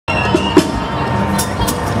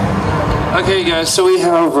Okay guys, so we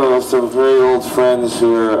have some very old friends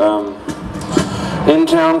who are in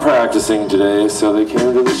town practicing today, so they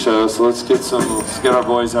came to the show, so let's get our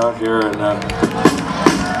boys out here and are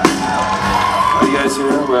you guys here?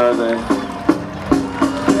 Where are they?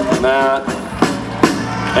 Matt,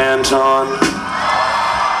 Anton,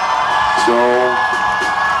 Joel.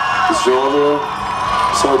 Is Joel here?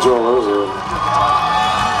 I saw Joel earlier.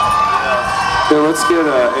 Here, let's get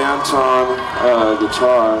Anton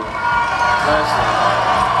guitar. That's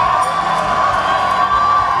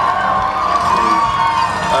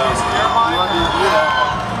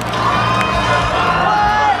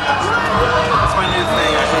my new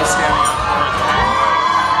thing. I hate standing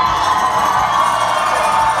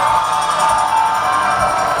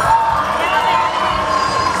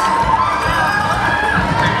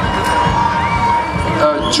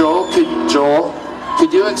up Joel,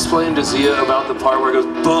 could you explain to Zia about the part where it goes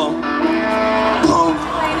boom, boom?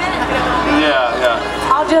 Yeah.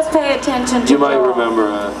 I'll just pay attention to you might remember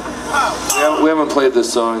we haven't played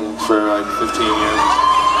this song for like 15 years.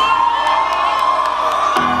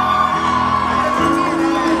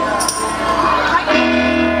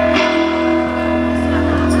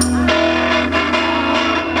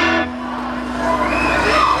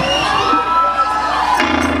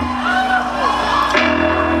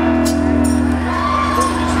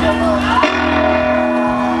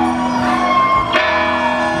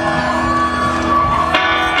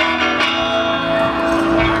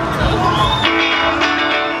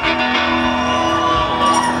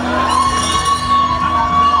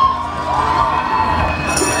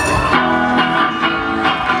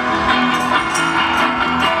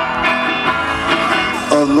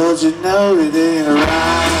 Oh Lord, you know it ain't right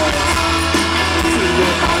to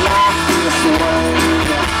live my life this way.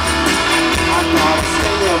 I gotta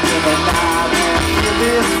stay up in the night and feel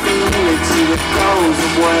this feeling till it goes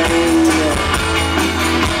away.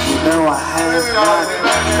 You know I haven't got it.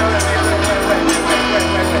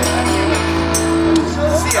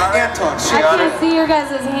 Anton, I can't see your guys'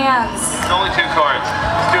 hands. It's only 2 chords.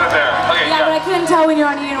 Let's do it there. Okay, Yeah, but I couldn't tell when you're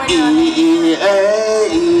on E and when you're on E.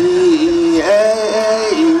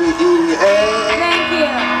 Thank you.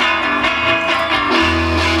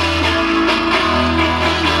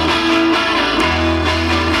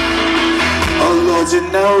 Oh Lord, you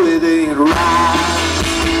know it ain't right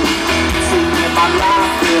to live my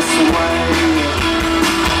life this way.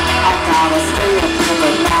 I gotta stay up in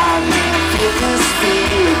the night and feel this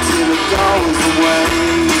feeling till it goes away.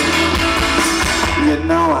 You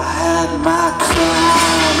know I had my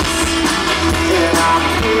crimes and I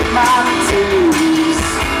paid my dues.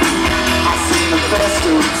 I've seen the best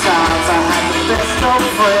of times, I had the best of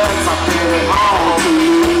friends, I paid it all to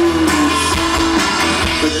lose.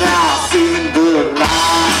 But now I've seen the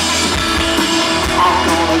light, I'm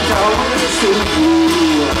gonna go into you.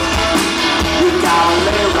 You gotta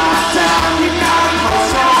lay right down, you gotta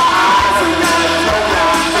close your eyes and let it go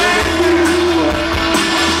right through you.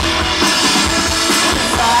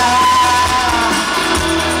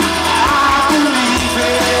 I believe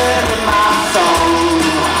it in my soul,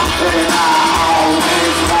 and I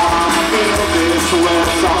always wanna feel this way,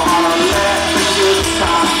 so I'm gonna let you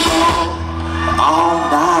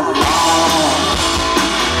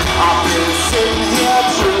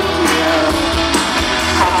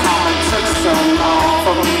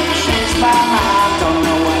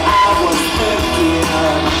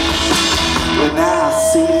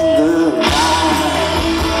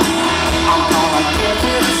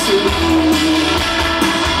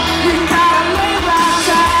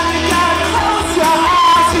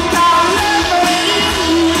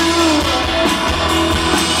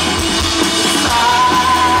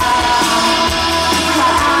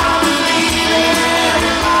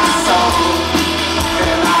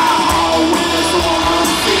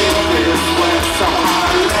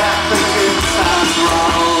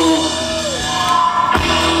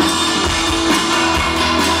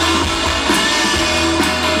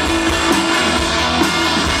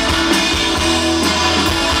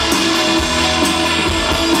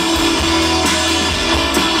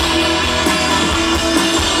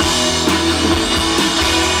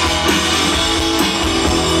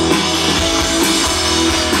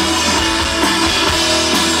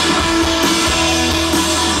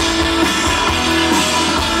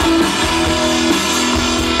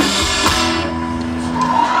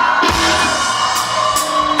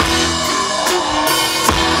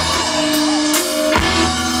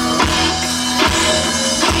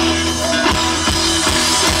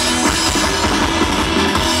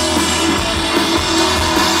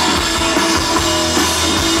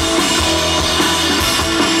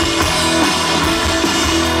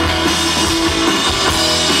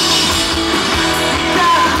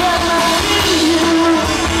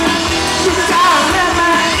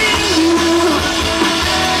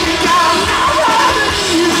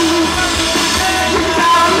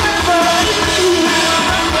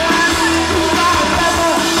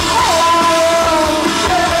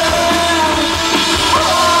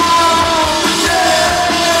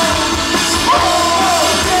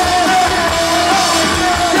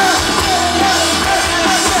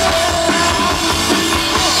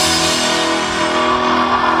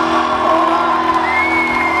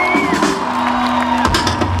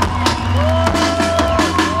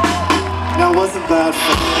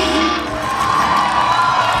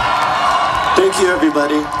Thank you,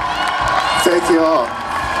 everybody. Thank you all.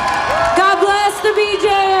 God bless the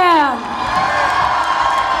BJM.